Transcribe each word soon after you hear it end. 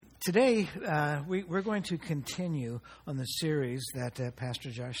Today, we're going to continue on the series that Pastor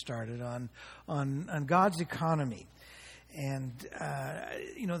Josh started on God's economy. And,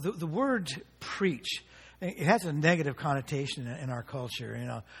 the word preach, it has a negative connotation in our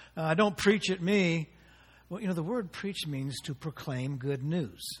culture. Don't preach at me. Well, the word preach means to proclaim good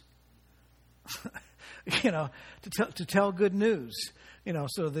news. To tell good news.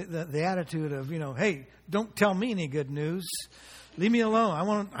 So the attitude of, hey, don't tell me any good news. Leave me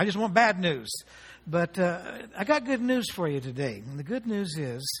alone. I just want bad news. But I got good news for you today. And the good news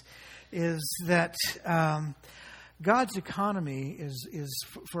is that God's economy is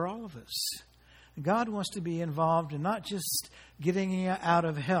for all of us. God wants to be involved in not just getting you out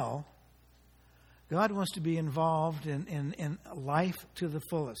of hell. God wants to be involved in life to the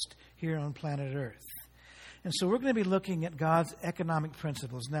fullest here on planet Earth. And so we're going to be looking at God's economic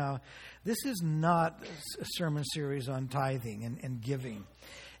principles. Now, this is not a sermon series on tithing and giving.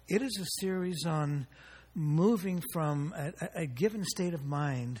 It is a series on moving from a given state of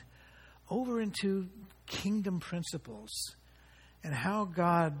mind over into kingdom principles and how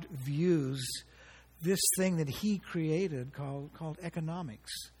God views this thing that He created called economics.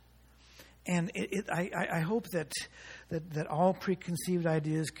 And I hope that all preconceived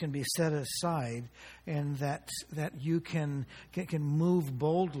ideas can be set aside, and that you can move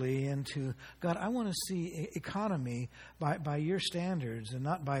boldly into, God, I want to see economy by your standards and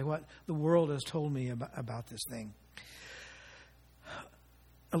not by what the world has told me about this thing.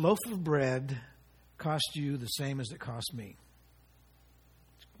 A loaf of bread cost you the same as it cost me.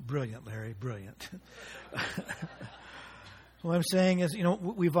 Brilliant, Larry, brilliant. What I'm saying is,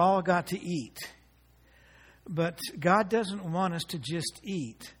 we've all got to eat. But God doesn't want us to just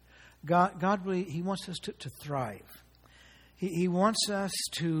eat. God really, He wants us to thrive. He wants us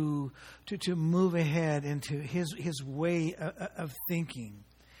to move ahead into His way of thinking.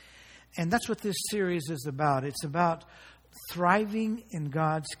 And that's what this series is about. It's about thriving in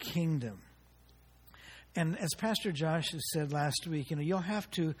God's kingdom. And as Pastor Josh has said last week, you'll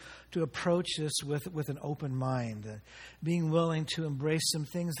have to approach this with an open mind, being willing to embrace some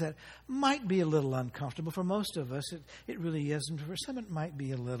things that might be a little uncomfortable. For most of us, it really isn't. For some, it might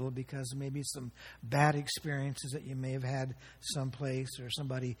be a little because maybe some bad experiences that you may have had someplace, or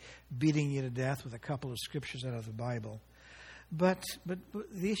somebody beating you to death with a couple of scriptures out of the Bible. But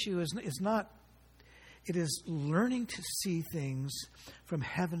the issue is not. It is learning to see things from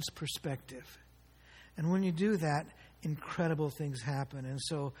heaven's perspective. And when you do that, incredible things happen. And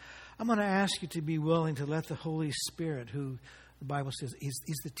so I'm going to ask you to be willing to let the Holy Spirit, who the Bible says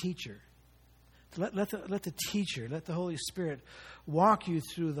is the teacher, let the Holy Spirit walk you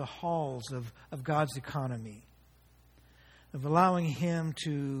through the halls of God's economy, of allowing Him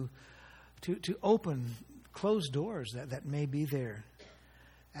to open closed doors that may be there,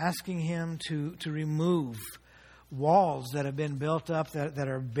 asking Him to remove walls that have been built up that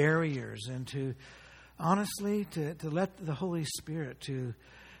are barriers, and to honestly, to let the Holy Spirit to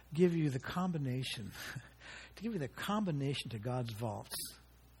give you the combination, to God's vaults.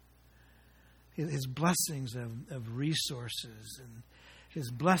 His blessings of resources, and His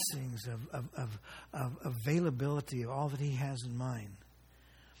blessings of availability of all that He has in mind.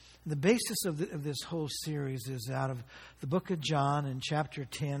 The basis of this whole series is out of the book of John in chapter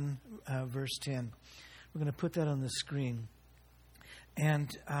 10, verse 10. We're going to put that on the screen. And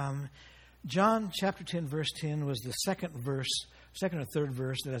John chapter 10, verse 10 was the second or third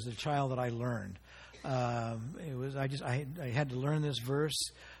verse that as a child that I learned. I had to learn this verse,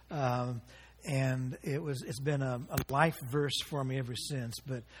 and it's been a life verse for me ever since.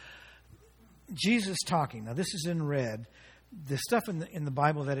 But Jesus talking. Now this is in red. The stuff in the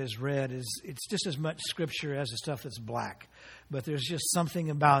Bible that is red it's just as much scripture as the stuff that's black. But there's just something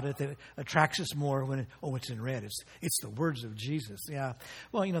about it that attracts us more when it's in red. It's the words of Jesus. Yeah.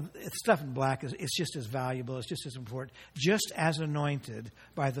 Well, stuff in black it's just as valuable. It's just as important. Just as anointed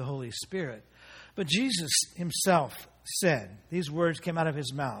by the Holy Spirit. But Jesus Himself said, these words came out of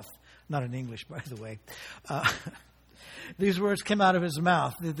His mouth. Not in English, by the way. These words came out of His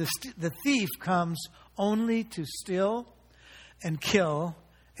mouth. The thief comes only to steal and kill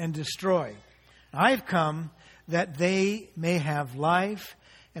and destroy. I've come that they may have life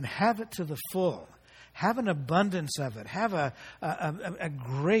and have it to the full. Have an abundance of it. Have a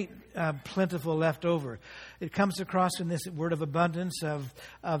great plentiful left over. It comes across in this word of abundance of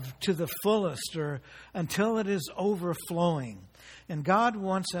to the fullest, or until it is overflowing. And God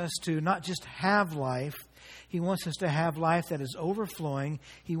wants us to not just have life. He wants us to have life that is overflowing.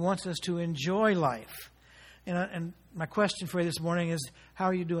 He wants us to enjoy life. And my question for you this morning is, how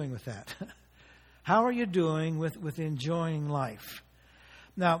are you doing with that? How are you doing with enjoying life?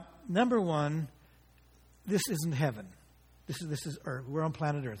 Now, number one, this isn't heaven. This is earth. We're on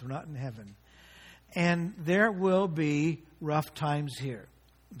planet Earth. We're not in heaven. And there will be rough times here.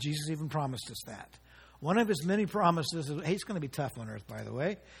 Jesus even promised us that. One of his many promises is, hey, it's going to be tough on earth, by the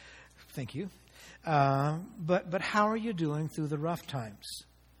way. Thank you. But how are you doing through the rough times?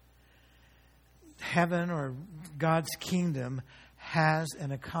 Heaven or God's kingdom has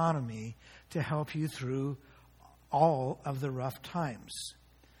an economy to help you through all of the rough times.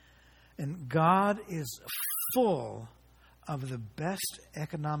 And God is full of the best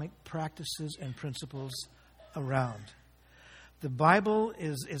economic practices and principles around. The Bible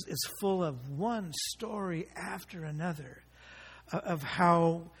is full of one story after another of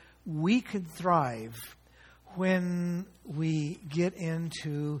how we can thrive when we get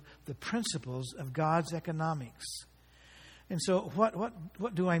into the principles of God's economics. And so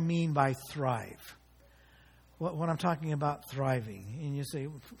what do I mean by thrive? When I'm talking about thriving, and you say,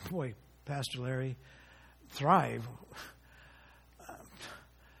 boy, Pastor Larry, thrive.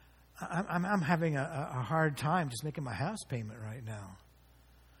 I'm having a hard time just making my house payment right now.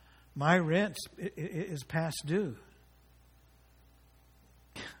 My rent is past due.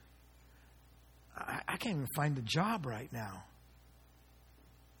 I can't even find a job right now.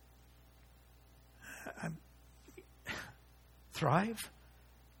 Thrive?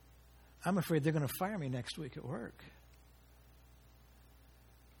 I'm afraid they're going to fire me next week at work.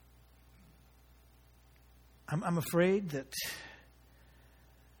 I'm afraid that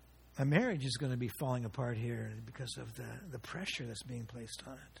my marriage is going to be falling apart here because of the pressure that's being placed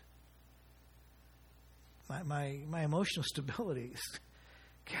on it. My emotional stability is,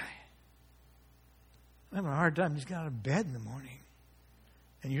 God, I'm having a hard time just getting out of bed in the morning.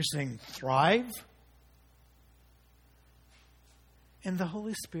 And you're saying thrive? And the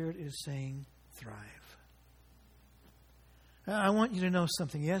Holy Spirit is saying thrive. I want you to know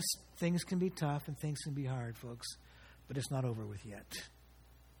something. Yes, things can be tough and things can be hard, folks, but it's not over with yet.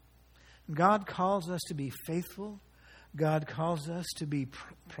 God calls us to be faithful. God calls us to be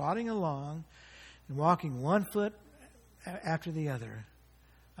plodding along and walking one foot after the other.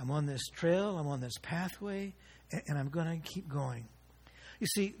 I'm on this trail, I'm on this pathway, and I'm going to keep going. You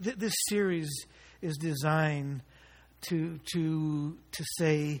see, this series is designed to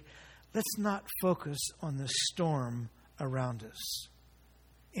say, let's not focus on the storm around us.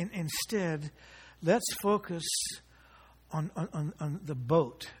 Instead, let's focus on the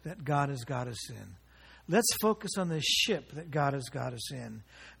boat that God has got us in. Let's focus on the ship that God has got us in.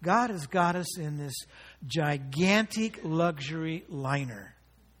 God has got us in this gigantic luxury liner.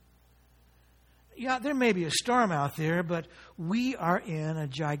 Yeah, there may be a storm out there, but we are in a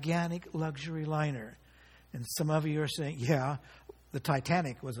gigantic luxury liner. And some of you are saying, yeah, the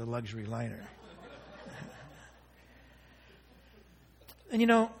Titanic was a luxury liner. And you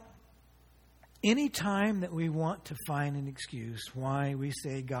know, any time that we want to find an excuse why we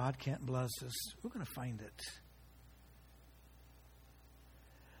say God can't bless us, we're going to find it.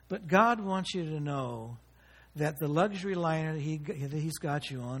 But God wants you to know that the luxury liner that He's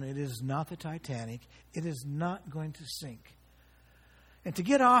got you on, it is not the Titanic. It is not going to sink. And to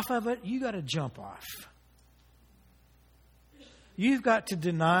get off of it, you got to jump off. You've got to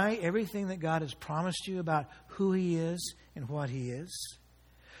deny everything that God has promised you about who He is and what He is.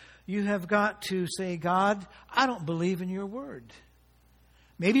 You have got to say, God, I don't believe in your word.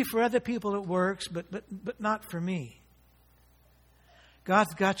 Maybe for other people it works, but not for me.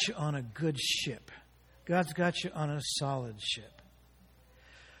 God's got you on a good ship. God's got you on a solid ship.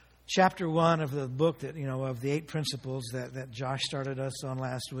 Chapter 1 of the book that, of the 8 principles that Josh started us on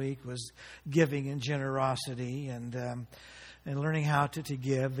last week was giving and generosity and learning how to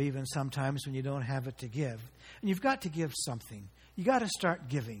give, even sometimes when you don't have it to give. And you've got to give something. You got to start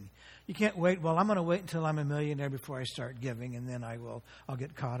giving. You can't wait, well, I'm going to wait until I'm a millionaire before I start giving, and then I'll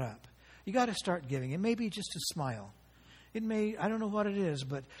get caught up. You got to start giving. It may be just a smile. It may, I don't know what it is,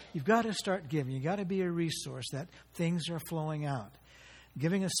 but you've got to start giving. You've got to be a resource that things are flowing out.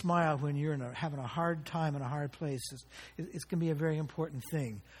 Giving a smile when you're having a hard time in a hard place is can be a very important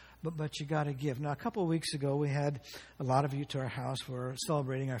thing. But you got to give. Now, a couple of weeks ago, we had a lot of you to our house. We're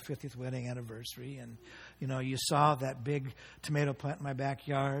celebrating our 50th wedding anniversary. And, you saw that big tomato plant in my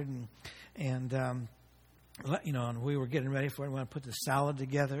backyard. And we were getting ready for it. We want to put the salad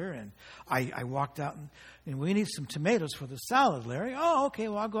together. And I walked out and we need some tomatoes for the salad, Larry. Oh, okay.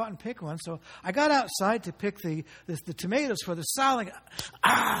 Well, I'll go out and pick one. So I got outside to pick the tomatoes for the salad.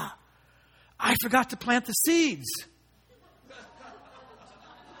 I forgot to plant the seeds.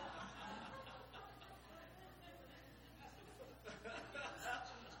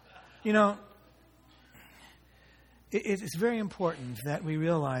 it's very important that we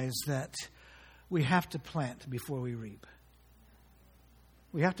realize that we have to plant before we reap.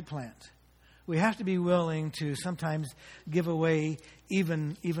 We have to plant. We have to be willing to sometimes give away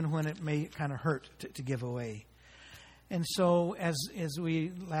even when it may kind of hurt to give away. And so as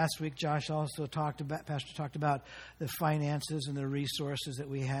we last week, Pastor talked about the finances and the resources that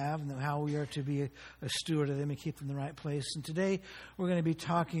we have and how we are to be a steward of them and keep them in the right place. And today we're going to be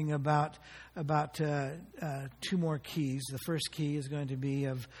talking about two more keys. The first key is going to be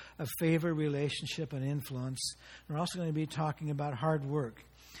of favor, relationship, and influence. We're also going to be talking about hard work.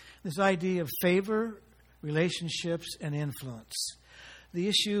 This idea of favor, relationships, and influence. The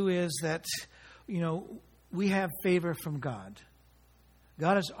issue is that, we have favor from God.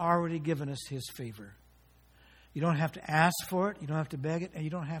 God has already given us His favor. You don't have to ask for it, you don't have to beg it, and you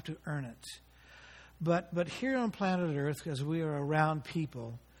don't have to earn it. But here on planet Earth, as we are around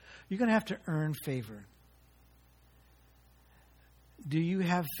people, you're going to have to earn favor. Do you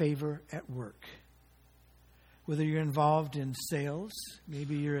have favor at work? Whether you're involved in sales,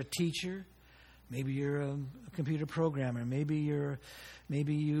 maybe you're a teacher, maybe you're a computer programmer, maybe you're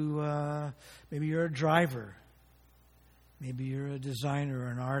a driver, maybe you're a designer or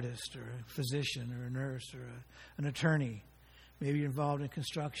an artist or a physician or a nurse or an attorney, maybe you're involved in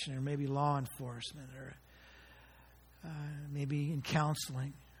construction or maybe law enforcement or maybe in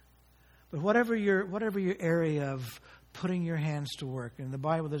counseling. But whatever your area of putting your hands to work. In the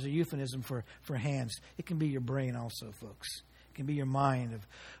Bible, there's a euphemism for hands. It can be your brain also, folks. It can be your mind of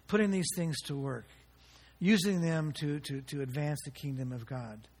putting these things to work, using them to advance the kingdom of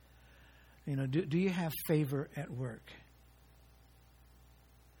God. Do you have favor at work?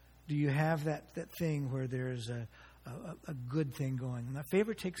 Do you have that thing where there's a good thing going? And that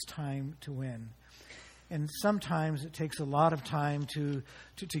favor takes time to win. And sometimes it takes a lot of time to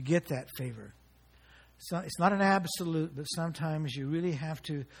get that favor. So it's not an absolute, but sometimes you really have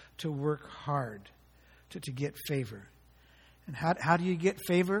to work hard to get favor. And how do you get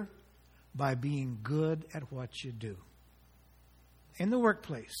favor? By being good at what you do. In the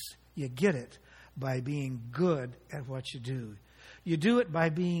workplace, you get it by being good at what you do. You do it by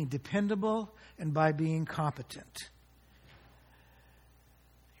being dependable and by being competent.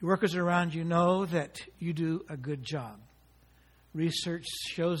 Your workers around you know that you do a good job. Research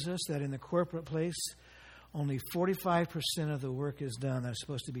shows us that in the corporate place, only 45% of the work is done that's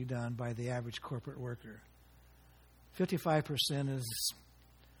supposed to be done by the average corporate worker. 55% is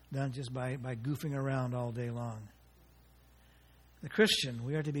done just by goofing around all day long. The Christian,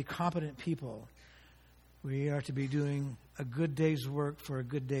 we are to be competent people. We are to be doing a good day's work for a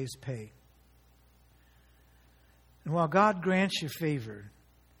good day's pay. And while God grants you favor,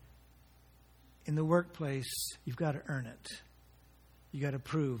 in the workplace, you've got to earn it. You've got to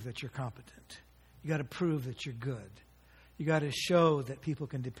prove that you're competent. You've got to prove that you're good. You've got to show that people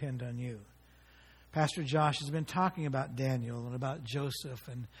can depend on you. Pastor Josh has been talking about Daniel and about Joseph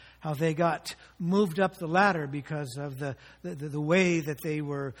and how they got moved up the ladder because of the way that they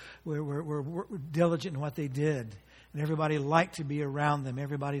were diligent in what they did. And everybody liked to be around them.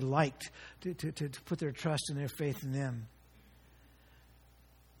 Everybody liked to put their trust and their faith in them.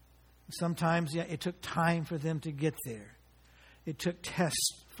 Sometimes, it took time for them to get there. It took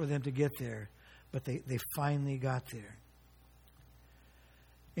tests for them to get there. But they finally got there.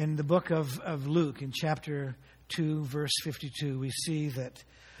 In the book of Luke, in chapter 2, verse 52, we see that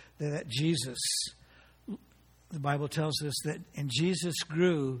Jesus, the Bible tells us that and Jesus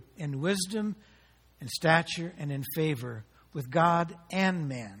grew in wisdom and stature and in favor with God and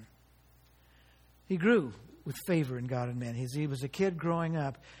man. He grew with favor in God and man. He was a kid growing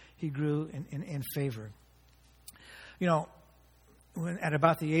up. He grew in favor. When at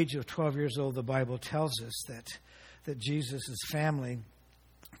about the age of 12 years old, the Bible tells us that Jesus' family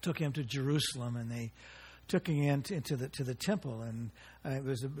took him to Jerusalem, and they took him into the temple, and it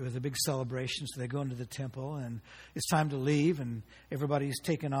was a big celebration. So they go into the temple, and it's time to leave, and everybody's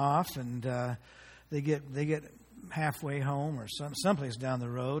taken off, and they get halfway home or someplace down the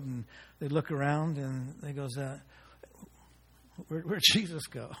road, and they look around, and they goes, "Where'd Jesus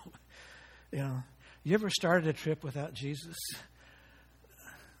go?" You ever started a trip without Jesus?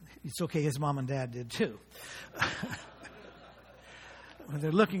 It's okay, his mom and dad did too.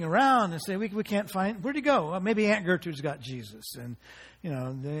 They're looking around and say, we can't find, where'd he go? Well, maybe Aunt Gertrude's got Jesus. And,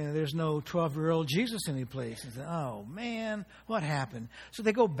 there's no 12-year-old Jesus any place. And say, oh, man, what happened? So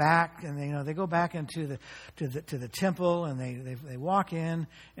they go back, and they go back into the temple, and they walk in,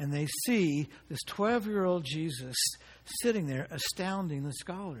 and they see this 12-year-old Jesus sitting there, astounding the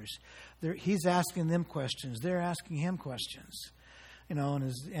scholars. He's asking them questions. They're asking him questions. And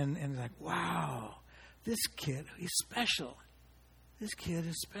it's like, wow. this kid, he's special. This kid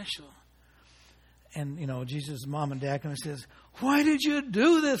is special. And, Jesus' mom and dad come and says, why did you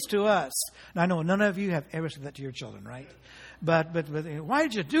do this to us? Now, I know none of you have ever said that to your children, right? But why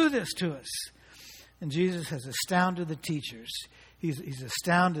did you do this to us? And Jesus has astounded the teachers. He's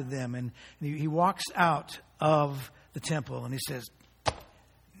astounded them. And he walks out of the temple and he says,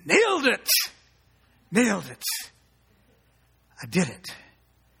 nailed it! Nailed it! I did it.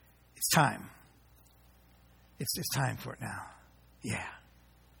 It's time. It's time for it now. Yeah.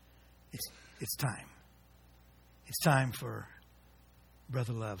 It's time. It's time for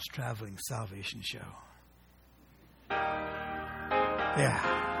Brother Love's Traveling Salvation Show.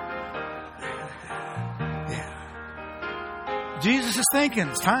 Yeah. Jesus is thinking,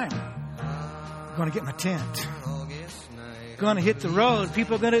 it's time. I'm going to get my tent. Going to hit the road.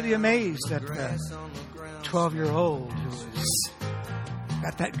 People are going to be amazed at the 12-year-old who's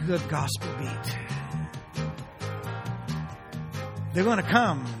got that good gospel beat. They're going to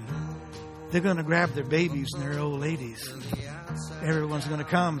come. They're going to grab their babies and their old ladies. Everyone's going to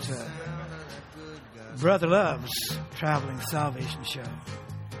come to Brother Love's Traveling Salvation Show.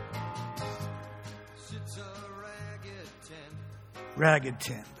 Ragged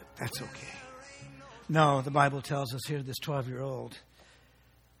tent, but that's okay. No, the Bible tells us here this 12-year-old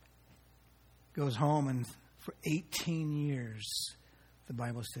goes home, and for 18 years, the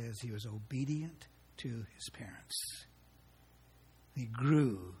Bible says he was obedient to his parents. He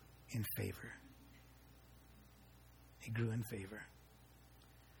grew in favor. He grew in favor.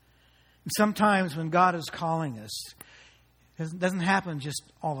 And sometimes when God is calling us, it doesn't happen just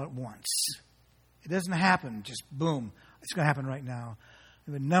all at once. It doesn't happen just boom. It's going to happen right now.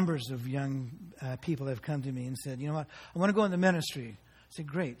 There have been numbers of young people that have come to me and said, you know what, I want to go in the ministry. I said,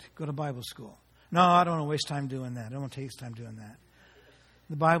 great, go to Bible school. No, I don't want to waste time doing that. I don't want to waste time doing that.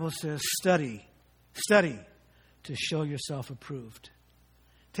 The Bible says study to show yourself approved.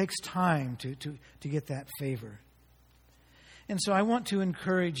 It takes time to get that favor. And so I want to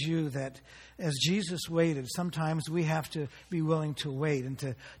encourage you that as Jesus waited, sometimes we have to be willing to wait and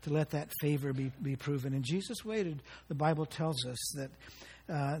to let that favor be proven. And Jesus waited. The Bible tells us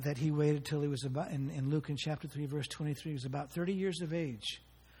that he waited till he was about, in Luke in chapter 3, verse 23, he was about 30 years of age.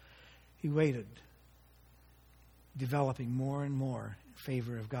 He waited, developing more and more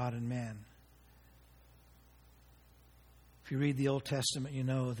favor of God and man. If you read the Old Testament, you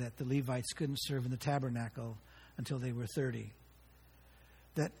know that the Levites couldn't serve in the tabernacle until they were 30.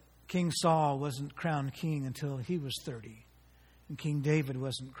 That King Saul wasn't crowned king until he was 30. And King David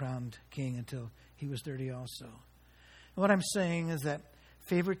wasn't crowned king until he was 30 also. And what I'm saying is that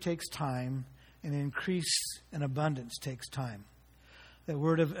favor takes time, and increase and abundance takes time. That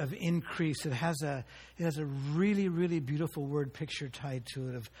word of increase, it has a really, really beautiful word picture tied to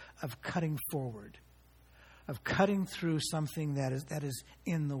it of cutting forward, of cutting through something that is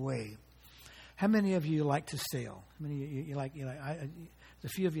in the way. How many of you like to sail? How many of you like? A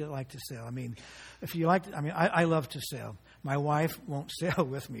few of you like to sail. I mean, if you like, I love to sail. My wife won't sail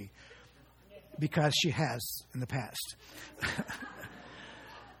with me because she has in the past.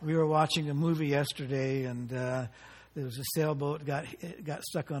 We were watching a movie yesterday, and there was a sailboat got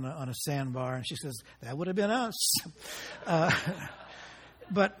stuck on a sandbar, and she says that would have been us.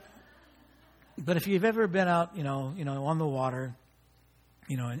 But if you've ever been out, on the water,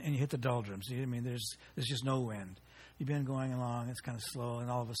 and you hit the doldrums. There's just no wind. You've been going along, it's kind of slow, and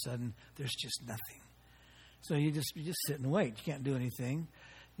all of a sudden, there's just nothing. So you just sit and wait. You can't do anything.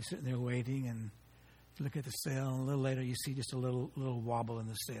 You're sitting there waiting, and you look at the sail, and a little later, you see just a little wobble in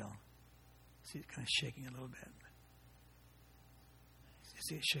the sail. See it kind of shaking a little bit. You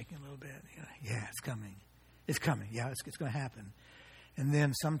see it shaking a little bit. Yeah, it's coming. It's coming. Yeah, it's going to happen. And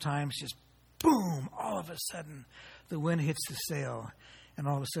then sometimes just boom, all of a sudden, the wind hits the sail, and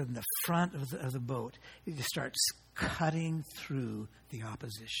all of a sudden, the front of the boat, it just starts cutting through the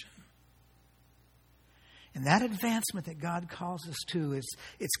opposition. And that advancement that God calls us to,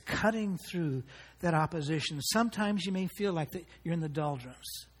 it's cutting through that opposition. Sometimes you may feel like that you're in the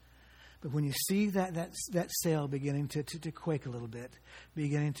doldrums. But when you see that sail beginning to quake a little bit,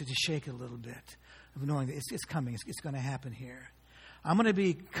 beginning to shake a little bit, of knowing that it's coming, it's going to happen here. I'm going to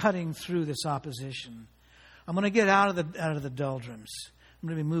be cutting through this opposition. I'm going to get out of the doldrums. I'm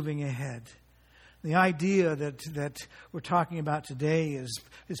going to be moving ahead. The idea that we're talking about today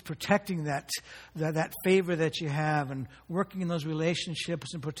is protecting that favor that you have, and working in those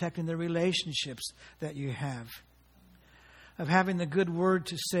relationships and protecting the relationships that you have. Of having the good word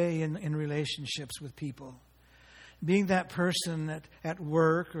to say in relationships with people. being that person at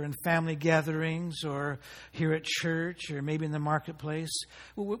work or in family gatherings or here at church or maybe in the marketplace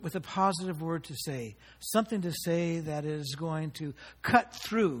with a positive word to say, something to say that is going to cut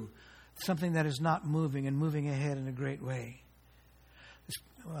through something that is not moving and moving ahead in a great way.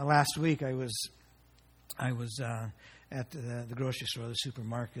 Last week I was at the grocery store, the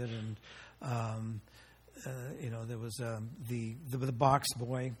supermarket, and there was the box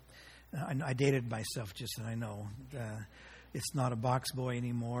boy. I dated myself just so I know. It's not a box boy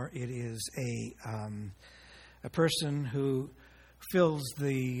anymore. It is a person who fills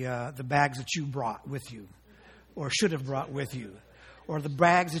the bags that you brought with you, or should have brought with you, or the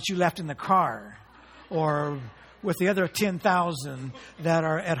bags that you left in the car, or with the other 10,000 that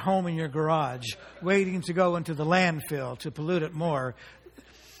are at home in your garage, waiting to go into the landfill to pollute it more.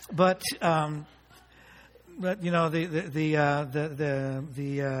 But you know,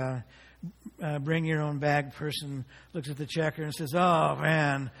 the bring your own bag person looks at the checker and says, "Oh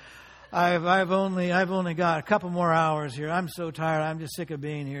man, I've only got a couple more hours here. I'm so tired. I'm just sick of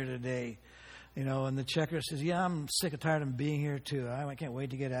being here today." You know, and the checker says, "Yeah, I'm sick and tired of being here too. I can't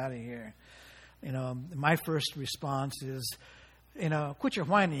wait to get out of here." You know, my first response is, "Quit your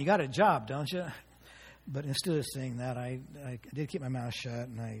whining. You got a job, don't you?" But instead of saying that, I did keep my mouth shut,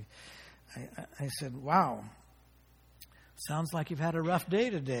 and I said, "Wow, sounds like you've had a rough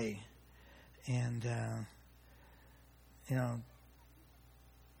day today." And, the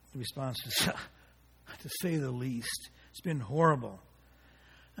response was, to say the least, it's been horrible.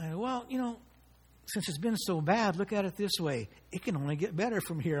 Well, since it's been so bad, look at it this way. It can only get better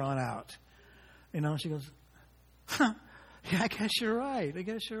from here on out. She goes, "Yeah, I guess you're right.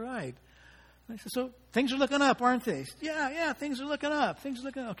 I said, "So things are looking up, aren't they?" Yeah, things are looking up.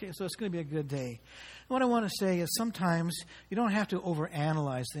 Okay, so it's going to be a good day. What I want to say is sometimes you don't have to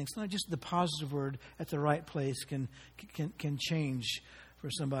overanalyze things. Not just the positive word at the right place can change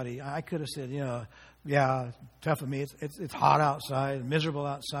for somebody. I could have said, "Yeah, tough of me. It's hot outside, miserable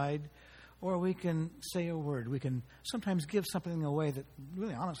outside." Or we can say a word. We can sometimes give something away that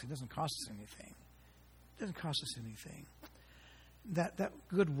really, honestly, doesn't cost us anything. It doesn't cost us anything. That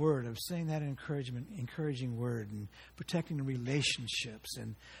good word of saying that encouraging word, and protecting relationships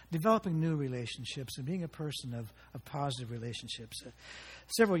and developing new relationships and being a person of positive relationships.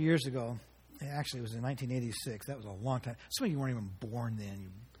 Several years ago, actually it was in 1986, that was a long time. Some of you weren't even born then,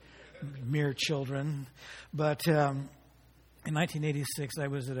 you mere children. But in 1986, I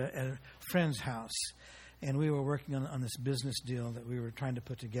was at a friend's house, and we were working on this business deal that we were trying to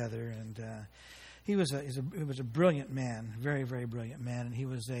put together. And he was a brilliant man, very, very brilliant man, and he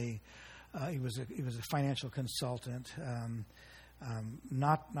was a financial consultant,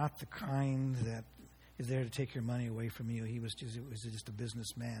 not the kind that is there to take your money away from you. It was just a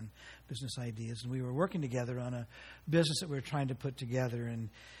businessman, business ideas, and we were working together on a business that we were trying to put together. And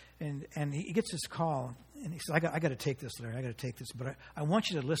he gets this call, and he says, I got to take this, Larry. I got to take this, but I want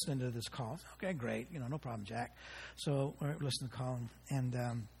you to listen to this call. Said, "Okay, great. No problem, Jack." So we're listening to the call,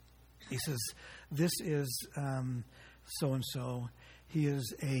 and he says, "This is so-and-so. He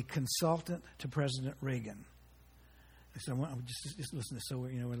is a consultant to President Reagan." I said, just listen to this. So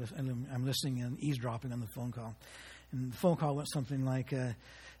I'm listening and eavesdropping on the phone call. And the phone call went something like,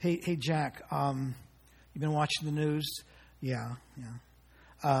 hey, Jack, you been watching the news?" Yeah.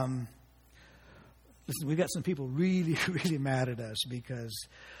 Listen, we got some people really, really mad at us because,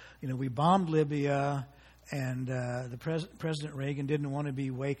 we bombed Libya, and President Reagan didn't want to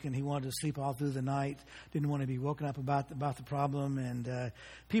be wakened. He wanted to sleep all through the night. Didn't want to be woken up about the problem. And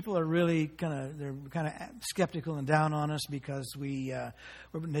people are really kind of skeptical and down on us because we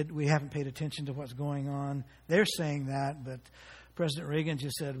haven't paid attention to what's going on. They're saying that, but President Reagan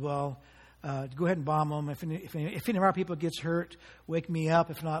just said, "Well, go ahead and bomb them. If any of our people gets hurt, wake me up.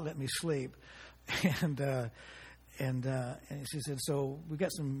 If not, let me sleep." And she said, "So we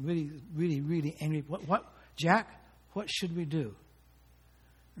got some really, really, really angry. What, Jack? What should we do?"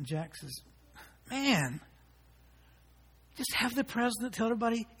 And Jack says, "Man, just have the president tell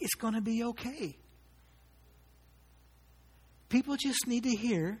everybody it's going to be okay. People just need to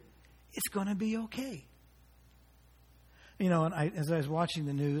hear it's going to be okay." And as I was watching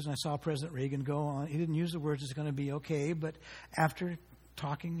the news and I saw President Reagan go on, he didn't use the words "it's going to be okay," but after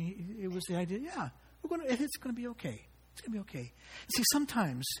talking, it was the idea, it's going to be okay. It's going to be okay. See,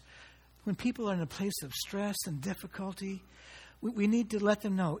 sometimes when people are in a place of stress and difficulty, we need to let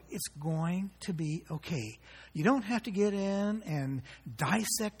them know it's going to be okay. You don't have to get in and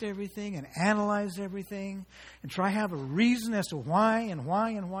dissect everything and analyze everything and try to have a reason as to why and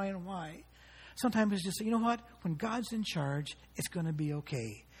why and why and why. Sometimes it's just say, when God's in charge, it's going to be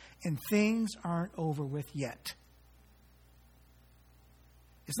okay. And things aren't over with yet.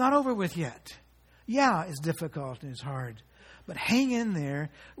 It's not over with yet. Yeah, it's difficult and it's hard. But hang in there.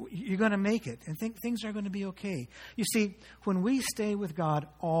 You're going to make it. And things are going to be okay. You see, when we stay with God,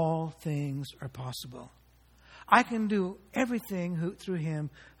 all things are possible. I can do everything through Him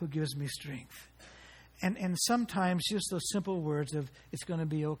who gives me strength. And sometimes just those simple words of, it's going to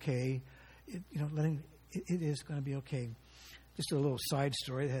be okay, it is going to be okay. Just a little side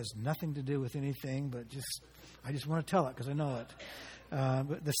story that has nothing to do with anything, but I just want to tell it because I know it.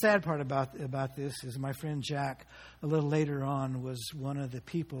 But the sad part about this is my friend Jack, a little later on, was one of the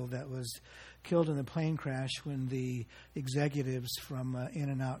people that was killed in the plane crash when the executives from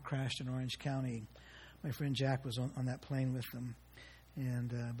In-N-Out crashed in Orange County. My friend Jack was on that plane with them.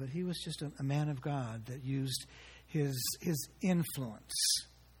 But he was just a man of God that used his influence.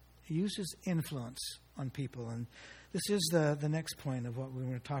 He used his influence on people. And this is the next point of what we're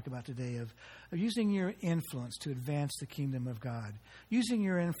going to talk about today, of using your influence to advance the kingdom of God. Using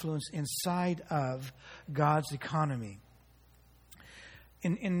your influence inside of God's economy.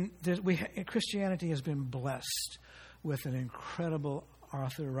 Christianity has been blessed with an incredible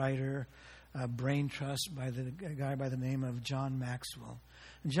author, writer, brain trust by the guy by the name of John Maxwell.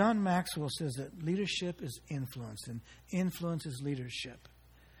 And John Maxwell says that leadership is influence, and influence is leadership.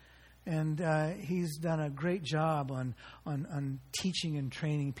 And he's done a great job on teaching and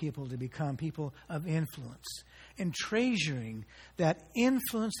training people to become people of influence, and treasuring that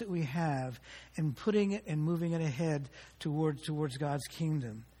influence that we have and putting it and moving it ahead towards God's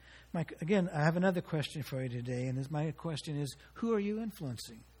kingdom. Mike, again, I have another question for you today, and my question is, who are you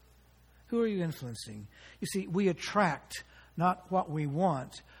influencing? Who are you influencing? You see, we attract not what we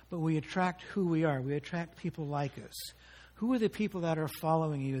want, but we attract who we are. We attract people like us. Who are the people that are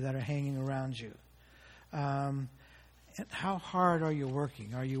following you, that are hanging around you? And how hard are you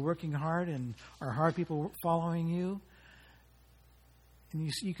working? Are you working hard, and are hard people following you? And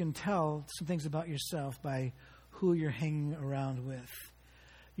you can tell some things about yourself by who you're hanging around with.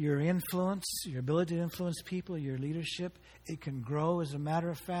 Your influence, your ability to influence people, your leadership, it can grow. As a matter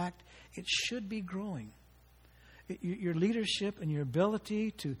of fact, it should be growing. Your leadership and your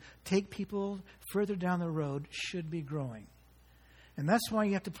ability to take people further down the road should be growing. And that's why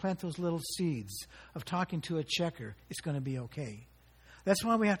you have to plant those little seeds of talking to a checker. It's going to be okay. That's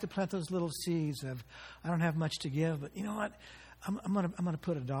why we have to plant those little seeds of, I don't have much to give, but you know what? I'm going to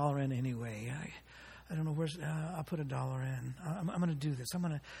put $1 in anyway. I don't know where's. I'll put $1 in. I'm going to do this. I'm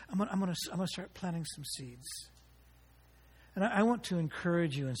going to start planting some seeds. And I want to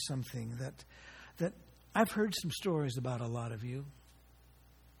encourage you in something that I've heard some stories about a lot of you.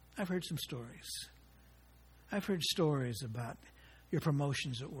 I've heard some stories. I've heard stories about your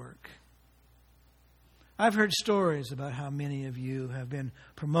promotions at work. I've heard stories about how many of you have been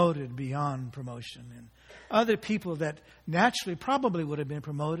promoted beyond promotion, and other people that naturally probably would have been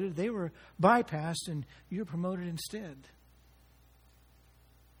promoted, they were bypassed and you're promoted instead.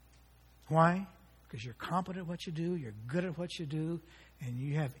 Why? Because you're competent at what you do, you're good at what you do, and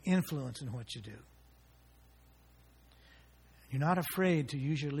you have influence in what you do. You're not afraid to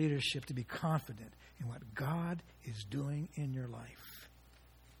use your leadership to be confident in what God is doing in your life.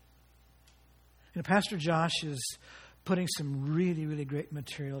 You know, Pastor Josh is putting some really, really great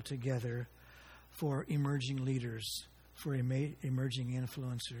material together for emerging leaders, for emerging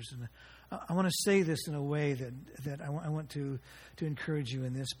influencers. And I want to say this in a way that I want to encourage you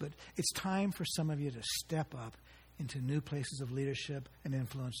in this, but it's time for some of you to step up into new places of leadership and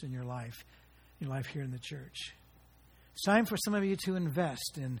influence in your life here in the church. It's time for some of you to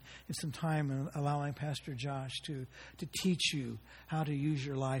invest in some time in allowing Pastor Josh to teach you how to use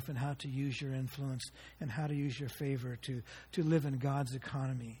your life and how to use your influence and how to use your favor to live in God's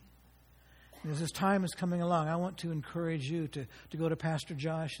economy. And as this time is coming along, I want to encourage you to go to Pastor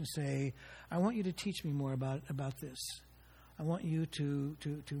Josh and say, I want you to teach me more about this. I want you to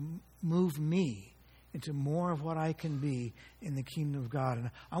move me into more of what I can be in the kingdom of God. And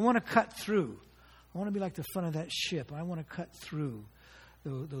I want to cut through. I want to be like the front of that ship. I want to cut through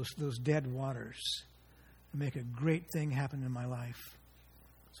those dead waters and make a great thing happen in my life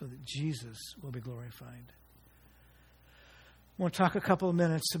so that Jesus will be glorified. I want to talk a couple of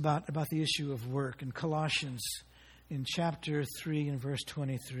minutes about the issue of work in Colossians in chapter 3 and verse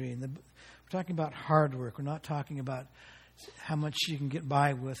 23. And we're talking about hard work. We're not talking about how much you can get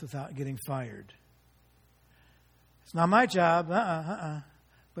by with without getting fired. It's not my job.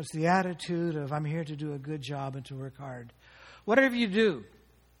 But it's the attitude of I'm here to do a good job and to work hard. Whatever you do,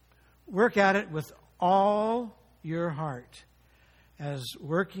 work at it with all your heart as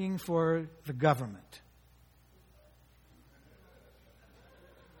working for the government.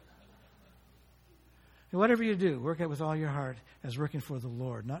 Whatever you do, work it with all your heart as working for the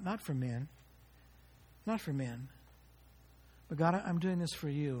Lord, not for men. Not for men. But God, I'm doing this for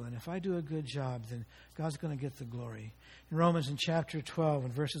you. And if I do a good job, then God's going to get the glory. In Romans in chapter 12,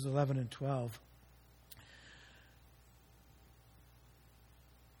 in verses 11 and 12,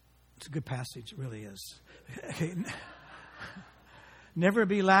 it's a good passage. It really is. Okay. Never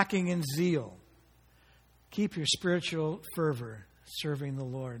be lacking in zeal. Keep your spiritual fervor, serving the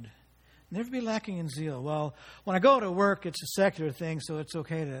Lord. Never be lacking in zeal. Well, when I go to work, it's a secular thing, so it's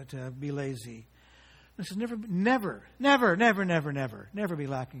okay to be lazy. It says never be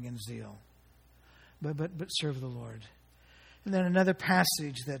lacking in zeal. But serve the Lord. And then another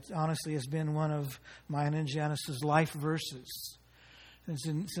passage that honestly has been one of mine and Janice's life verses.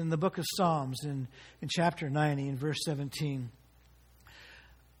 It's in the book of Psalms in chapter 90 in verse 17.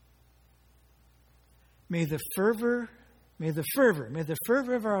 May the fervor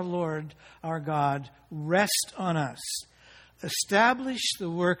of our Lord, our God, rest on us. Establish the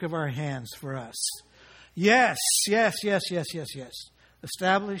work of our hands for us. Yes. Establish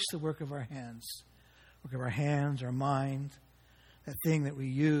the work of our hands. Work of our hands, our mind, that thing that we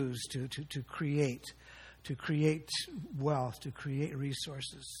use to create wealth, to create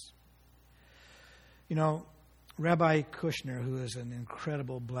resources. You know, Rabbi Kushner, who is an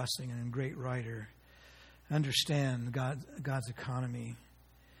incredible blessing and a great writer, understand God's economy.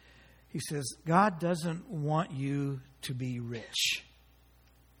 He says, God doesn't want you to be rich.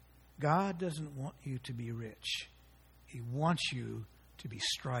 God doesn't want you to be rich. He wants you to be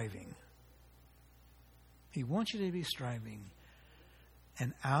striving. He wants you to be striving.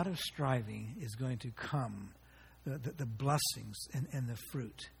 And out of striving is going to come the blessings and the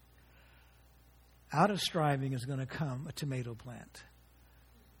fruit. Out of striving is going to come a tomato plant.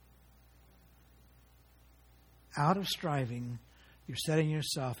 Out of striving, you're setting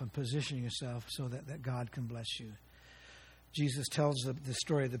yourself and positioning yourself so that God can bless you. Jesus tells the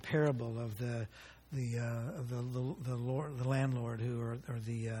story, the parable of the landlord or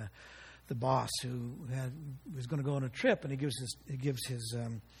the boss who was going to go on a trip, and he gives his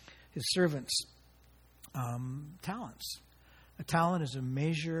servants talents. A talent is a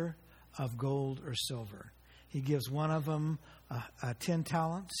measure of gold or silver. He gives one of them 10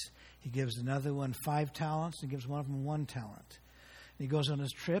 talents. He gives another one 5 talents. And gives one of them 1 talent. And he goes on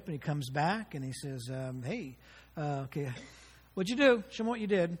his trip, and he comes back, and he says, hey, okay, what'd you do? Show me what you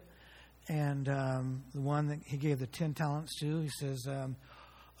did. And the one that he gave the 10 talents to, he says,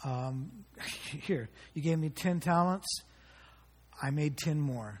 here, you gave me 10 talents. I made 10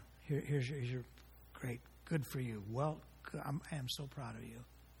 more. Here's your great. Good for you. Well, I am so proud of you.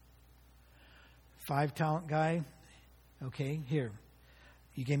 5 talent guy. Okay, here.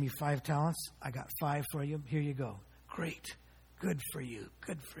 You gave me 5 talents. I got 5 for you. Here you go. Great. Good for you.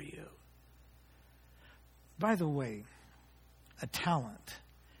 Good for you. By the way, a talent,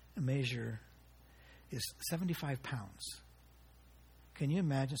 a measure, is 75 pounds. Can you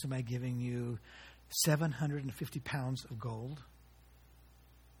imagine somebody giving you 750 pounds of gold?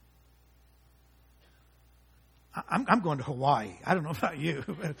 I'm going to Hawaii. I don't know about you.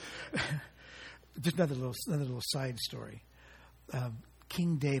 Just another little side story.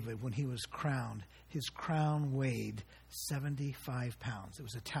 King David, when he was crowned, his crown weighed 75 pounds. It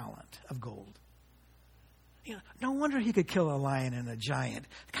was a talent of gold. You know, no wonder he could kill a lion and a giant.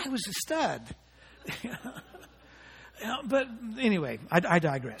 The guy was a stud. But anyway, I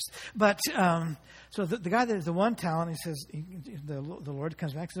digress. But so the guy that has the 1 talent, he says, the Lord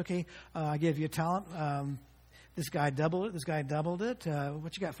comes back and says, okay, I gave you a talent. This guy doubled it. This guy doubled it.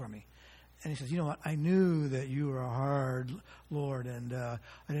 What you got for me? And he says, you know what? I knew that you were a hard Lord, and I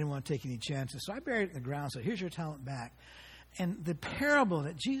didn't want to take any chances. So I buried it in the ground. So here's your talent back. And the parable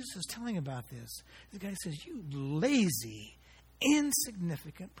that Jesus is telling about this, the guy says, you lazy,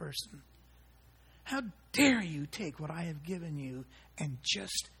 insignificant person. How dare you take what I have given you and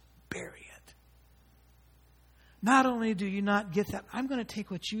just bury it? Not only do you not get that, I'm going to take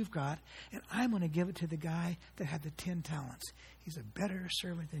what you've got and I'm going to give it to the guy that had the 10 talents. He's a better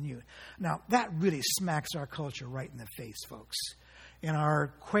servant than you. Now, that really smacks our culture right in the face, folks. In our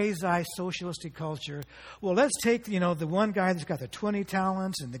quasi-socialistic culture, well, let's take, the one guy that's got the 20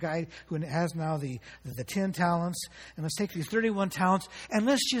 talents and the guy who has now the 10 talents, and let's take these 31 talents, and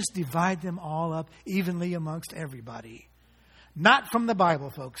let's just divide them all up evenly amongst everybody. Not from the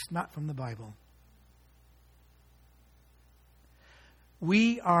Bible, folks. Not from the Bible.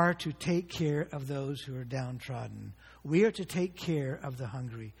 We are to take care of those who are downtrodden. We are to take care of the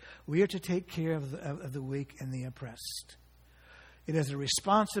hungry. We are to take care of the weak and the oppressed. It is a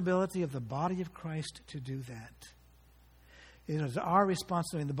responsibility of the body of Christ to do that. It is our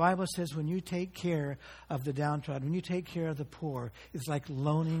responsibility. The Bible says when you take care of the downtrodden, when you take care of the poor, it's like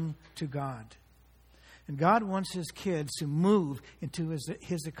loaning to God. And God wants His kids to move into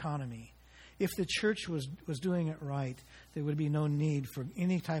His economy. If the church was doing it right, there would be no need for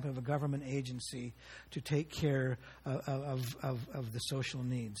any type of a government agency to take care of the social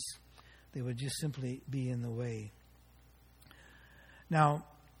needs. They would just simply be in the way. Now,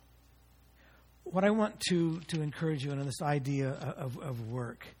 what I want to encourage you in this idea of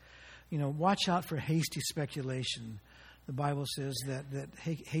work, watch out for hasty speculation. The Bible says that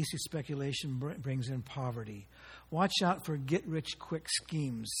hasty speculation brings in poverty. Watch out for get-rich-quick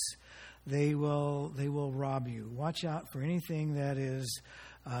schemes. They will rob you. Watch out for anything that is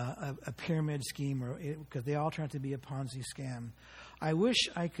a pyramid scheme, because they all turn out to be a Ponzi scam. I wish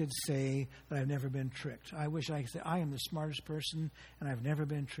I could say that I've never been tricked. I wish I could say I am the smartest person and I've never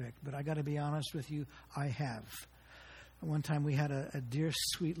been tricked. But I got to be honest with you, I have. One time we had a dear,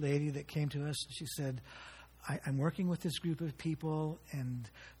 sweet lady that came to us. She said, I'm working with this group of people, and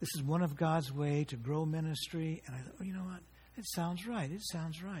this is one of God's way to grow ministry. And I thought, you know what? It sounds right. It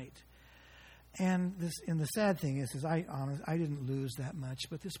sounds right. And the sad thing is I didn't lose that much,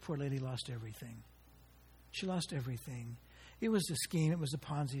 but this poor lady lost everything. She lost everything. It was a scheme. It was a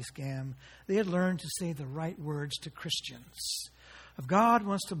Ponzi scam. They had learned to say the right words to Christians. If God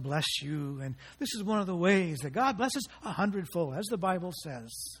wants to bless you, and this is one of the ways that God blesses 100-fold, as the Bible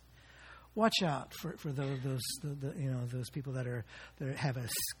says. Watch out for those people that have a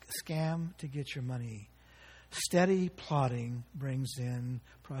scam to get your money. Steady plotting brings in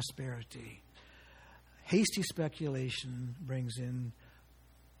prosperity. Hasty speculation brings in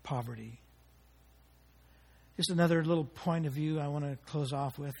poverty. Just another little point of view I want to close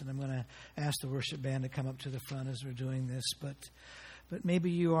off with, and I'm going to ask the worship band to come up to the front as we're doing this. But maybe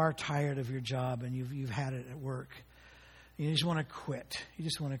you are tired of your job and you've had it at work. You just want to quit. You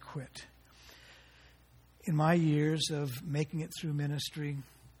just want to quit. In my years of making it through ministry,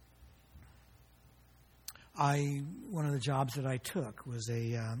 one of the jobs that I took was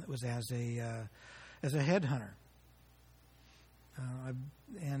as a headhunter.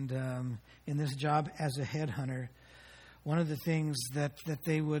 In this job as a headhunter, one of the things that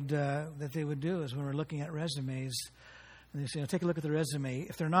they would do is when we're looking at resumes, and they say, take a look at the resume.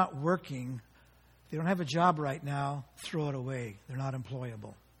 If they're not working, if they don't have a job right now, throw it away. They're not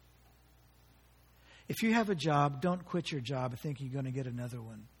employable. If you have a job, don't quit your job thinking you're going to get another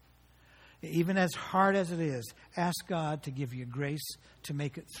one. Even as hard as it is, ask God to give you grace to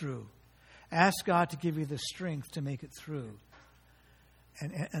make it through. Ask God to give you the strength to make it through.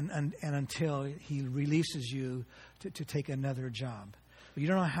 And until He releases you to take another job. But you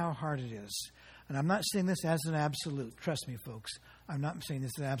don't know how hard it is. And I'm not saying this as an absolute. Trust me, folks. I'm not saying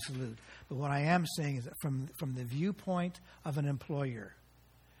this as absolute. But what I am saying is that from the viewpoint of an employer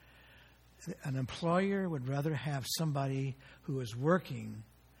would rather have somebody who is working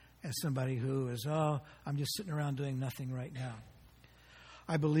as somebody who is, I'm just sitting around doing nothing right now.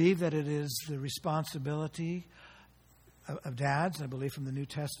 I believe that it is the responsibility of dads. I believe from the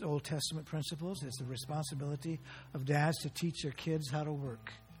Old Testament principles, it's the responsibility of dads to teach their kids how to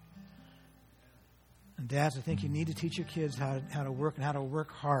work. And dads, I think you need to teach your kids how to work and how to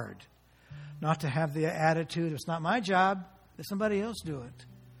work hard. Not to have the attitude, it's not my job, let somebody else do it.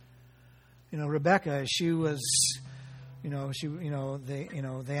 Rebecca, she was, they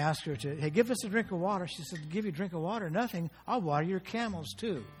asked her to, hey, give us a drink of water. She said, give you a drink of water, nothing. I'll water your camels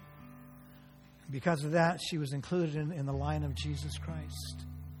too. Because of that, she was included in the line of Jesus Christ.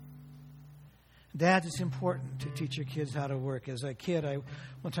 Dads, it's important to teach your kids how to work. As a kid,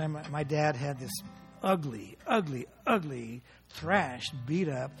 one time my dad had this ugly, thrashed, beat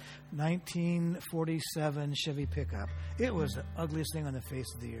up 1947 Chevy pickup. It was the ugliest thing on the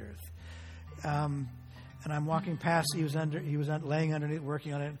face of the earth. And I'm walking past. He was laying underneath,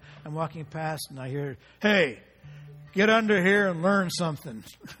 working on it. I'm walking past, and I hear, "Hey, get under here and learn something."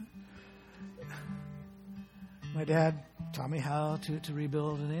 My dad taught me how to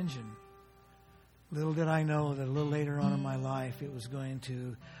rebuild an engine. Little did I know that a little later on in my life, it was going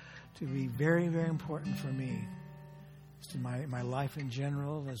to be very, very important for me. It's in my life in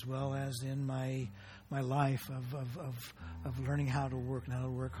general, as well as in my life of learning how to work and how to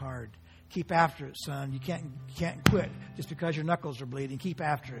work hard. Keep after it, son. You can't quit just because your knuckles are bleeding. Keep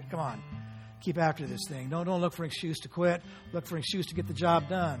after it. Come on. Keep after this thing. Don't look for an excuse to quit. Look for an excuse to get the job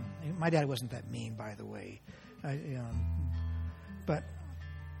done. My dad wasn't that mean, by the way. But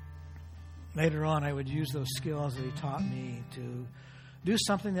later on, I would use those skills that he taught me to do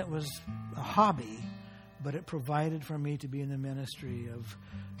something that was a hobby, but it provided for me to be in the ministry of.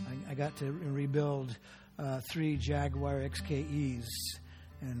 I got to rebuild 3 Jaguar XKEs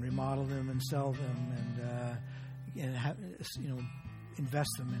and remodel them and sell them and have, invest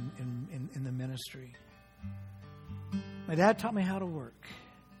them in the ministry. My dad taught me how to work.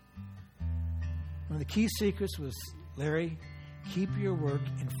 One of the key secrets was, Larry, keep your work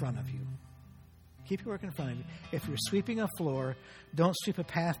in front of you. Keep your work in front of you. If you're sweeping a floor, don't sweep a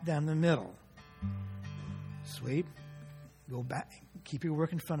path down the middle. Sweep, go back, keep your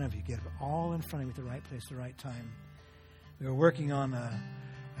work in front of you. Get it all in front of you at the right place, the right time. We were working on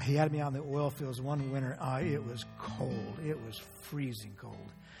he had me out in the oil fields one winter. It was cold. It was freezing cold.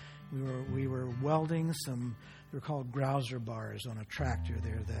 We were welding some, they were called grouser bars on a tractor.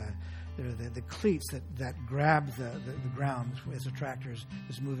 They're the cleats that grab the ground as the tractor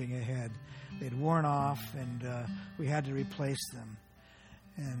is moving ahead. They'd worn off, and we had to replace them.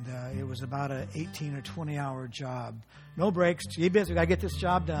 And it was about an 18 or 20-hour job. No breaks. Gee, we got to get this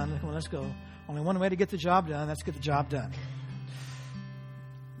job done. Well, let's go. Only one way to get the job done. Let's get the job done.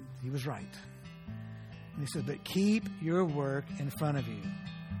 He was right. And he said, but keep your work in front of you.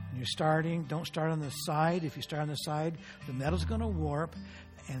 When you're starting, don't start on the side. If you start on the side, the metal's going to warp,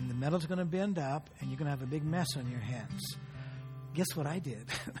 and the metal's going to bend up, and you're going to have a big mess on your hands. Guess what I did?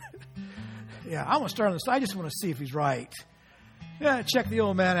 Yeah, I want to start on the side. I just want to see if he's right. Yeah, check the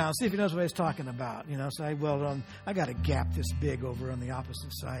old man out, see if he knows what he's talking about. So I weld on. I got a gap this big over on the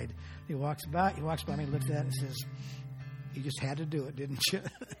opposite side. He walks by me, looks at it, and says, "You just had to do it, didn't you?"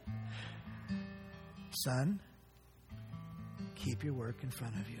 Son, keep your work in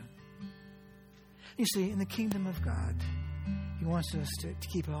front of you. You see, in the kingdom of God, He wants us to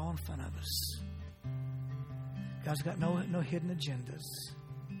keep it all in front of us. God's got no hidden agendas.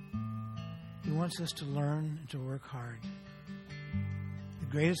 He wants us to learn and to work hard. The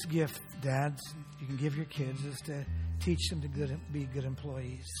greatest gift, dads, you can give your kids is to teach them to be good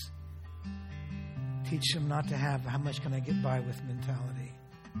employees. Teach them not to have how much can I get by with mentality.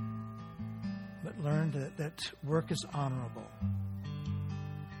 But learn that work is honorable.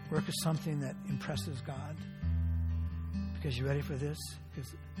 Work is something that impresses God. Because you ready for this?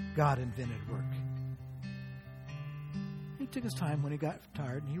 Because God invented work. He took his time when he got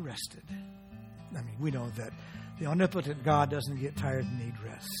tired and he rested. I mean, we know that the omnipotent God doesn't get tired and need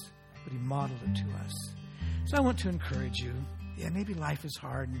rest, but he modeled it to us. So I want to encourage you. Yeah, maybe life is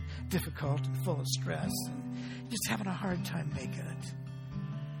hard and difficult and full of stress, and you're just having a hard time making it.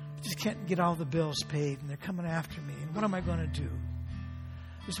 I just can't get all the bills paid, and they're coming after me, and what am I going to do?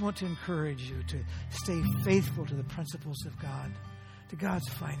 I just want to encourage you to stay faithful to the principles of God, to God's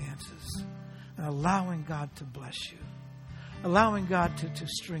finances, and allowing God to bless you, allowing God to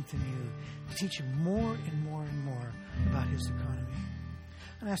strengthen you, to teach you more and more and more about His economy.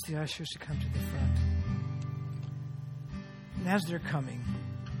 And ask the ushers to come to the front. And as they're coming,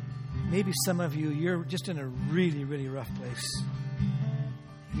 maybe some of you, you're just in a really, really rough place.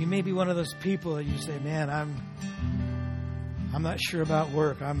 You may be one of those people that you say, man, I'm not sure about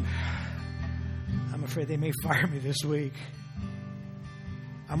work. I'm afraid they may fire me this week.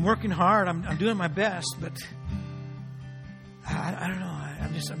 I'm working hard. I'm doing my best, but I don't know.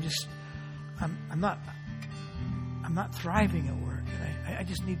 I'm not thriving at work. And I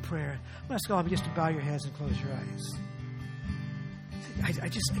just need prayer. I'm going to ask all of you just to bow your heads and close your eyes. I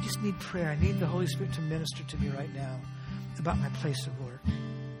just need prayer. I need the Holy Spirit to minister to me right now about my place of work.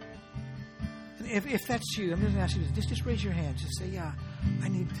 And if that's you, I'm going to ask you to just raise your hand. Just say, yeah, I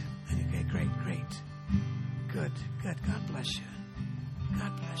need. Okay, great. Good. God bless you.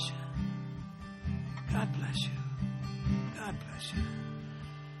 God bless you. God bless you. God bless you.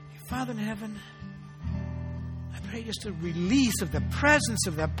 Father in heaven, I pray just a release of the presence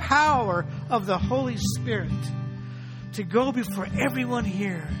of the power of the Holy Spirit to go before everyone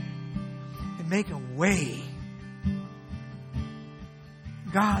here and make a way.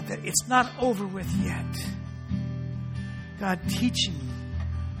 God, that it's not over with yet. God, teaching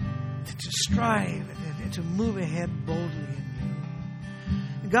to strive and to move ahead boldly in you.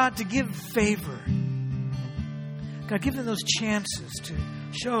 And God, to give favor. God, give them those chances to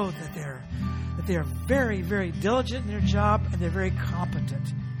show that they are very, very diligent in their job and they're very competent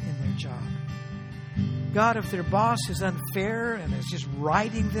in their job. God, if their boss is unfair and is just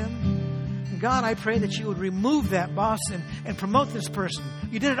riding them, God, I pray that you would remove that boss and promote this person.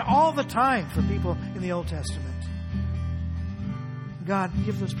 You did it all the time for people in the Old Testament. God,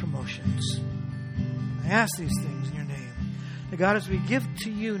 give those promotions. I ask these things in your name. And God, as we give to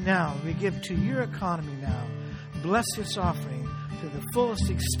you now, we give to your economy now, bless this offering to the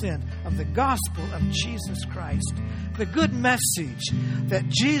fullest extent of the gospel of Jesus Christ. The good message that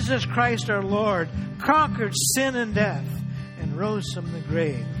Jesus Christ our Lord conquered sin and death and rose from the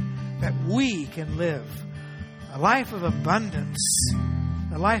grave, that we can live a life of abundance,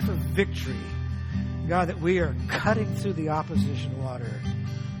 a life of victory. God, that we are cutting through the opposition water.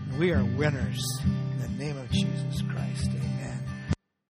 We are winners in the name of Jesus Christ. Amen.